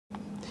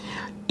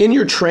in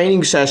your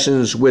training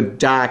sessions with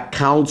Doc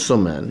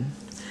Counsilman,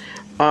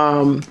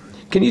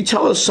 can you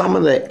tell us some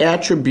of the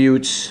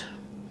attributes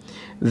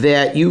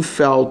that you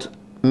felt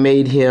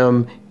made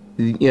him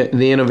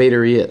the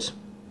innovator he is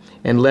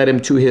and led him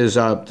to his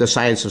the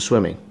science of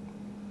swimming?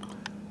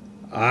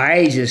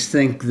 I just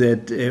think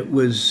that it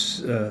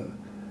was a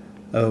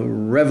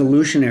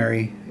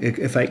revolutionary,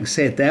 if I can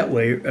say it that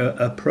way,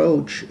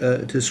 approach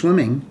to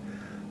swimming,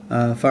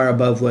 far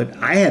above what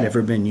I had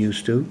ever been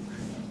used to.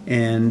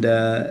 And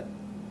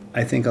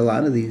I think a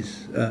lot of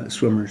these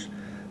swimmers,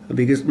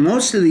 because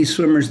most of these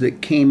swimmers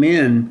that came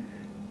in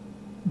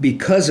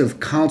because of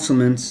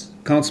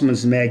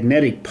Counsilman's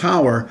magnetic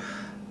power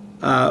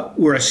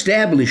were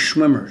established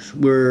swimmers,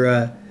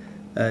 were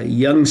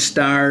young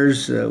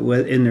stars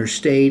in their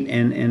state,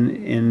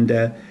 and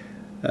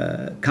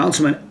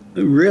Counsilman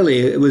really,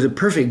 it was a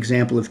perfect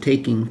example of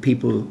taking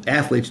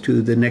athletes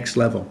to the next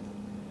level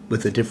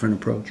with a different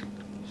approach.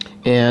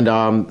 And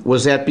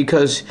was that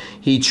because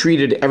he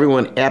treated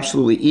everyone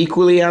absolutely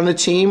equally on the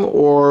team,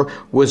 or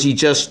was he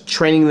just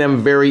training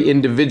them very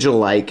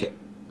individual-like?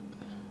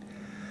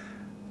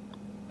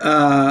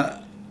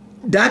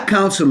 Doc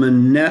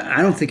Counsilman,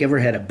 I don't think ever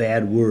had a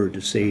bad word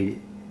to say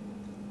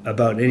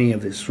about any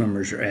of his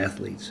swimmers or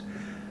athletes.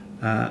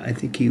 I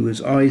think he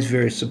was always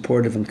very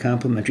supportive and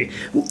complimentary,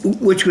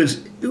 which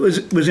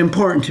was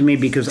important to me,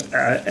 because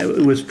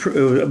it was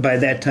by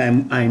that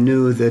time I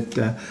knew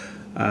that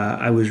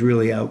I was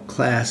really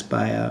outclassed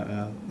by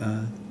a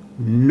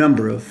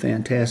number of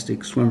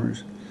fantastic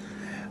swimmers.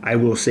 I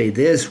will say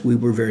this: we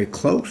were very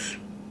close.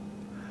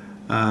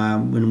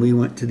 When we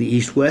went to the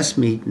East-West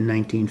meet in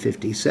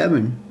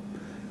 1957,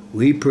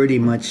 we pretty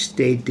much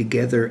stayed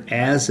together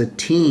as a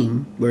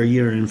team, where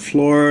you're in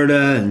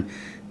Florida and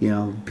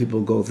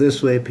people go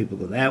this way, people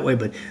go that way,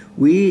 but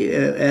we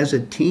as a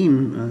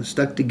team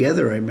stuck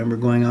together. I remember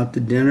going out to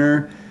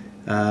dinner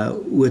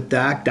with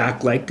Doc.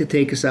 Doc liked to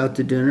take us out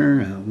to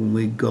dinner. When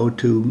we go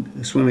to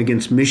swim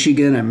against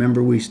Michigan, I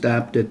remember we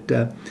stopped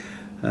at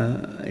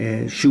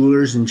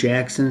Schuler's in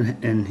Jackson,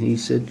 and he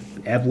said,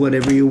 have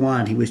whatever you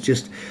want. He was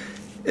just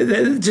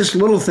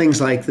little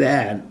things like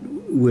that,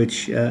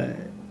 which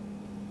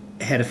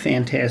had a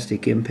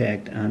fantastic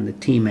impact on the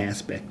team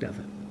aspect of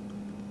it.